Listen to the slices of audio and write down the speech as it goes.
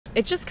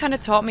it just kind of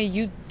taught me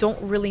you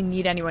don't really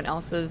need anyone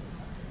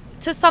else's,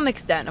 to some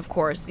extent, of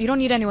course. You don't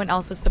need anyone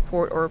else's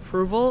support or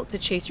approval to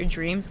chase your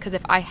dreams, because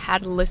if I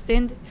had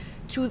listened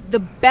to the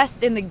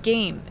best in the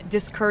game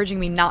discouraging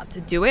me not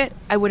to do it,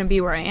 I wouldn't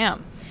be where I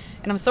am.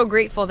 And I'm so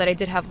grateful that I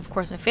did have, of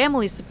course, my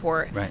family's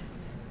support. Right.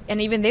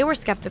 And even they were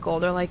skeptical.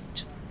 They're like,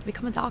 just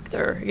become a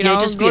doctor, you know,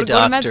 just be go a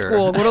to med doctor.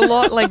 school, go to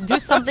law, like do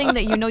something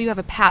that you know you have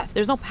a path.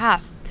 There's no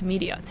path to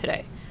media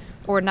today,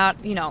 or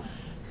not, you know,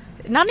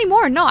 not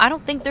anymore. No, I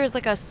don't think there's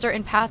like a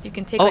certain path you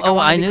can take. Like,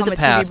 I knew become the a TV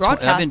path.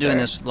 broadcaster. I've been doing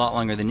this a lot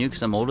longer than you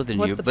because I'm older than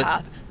What's you. the But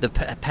path? the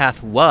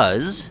path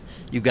was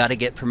you got to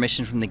get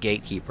permission from the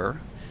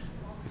gatekeeper.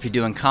 If you're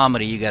doing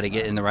comedy, you got to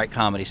get in the right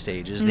comedy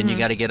stages. Then you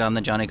got to get on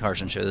the Johnny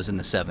Carson show. This is in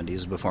the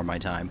 70s, before my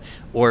time.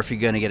 Or if you're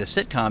going to get a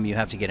sitcom, you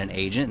have to get an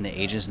agent, and the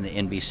agent's in the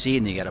NBC,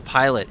 and you got a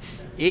pilot.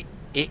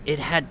 It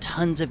had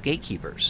tons of gatekeepers.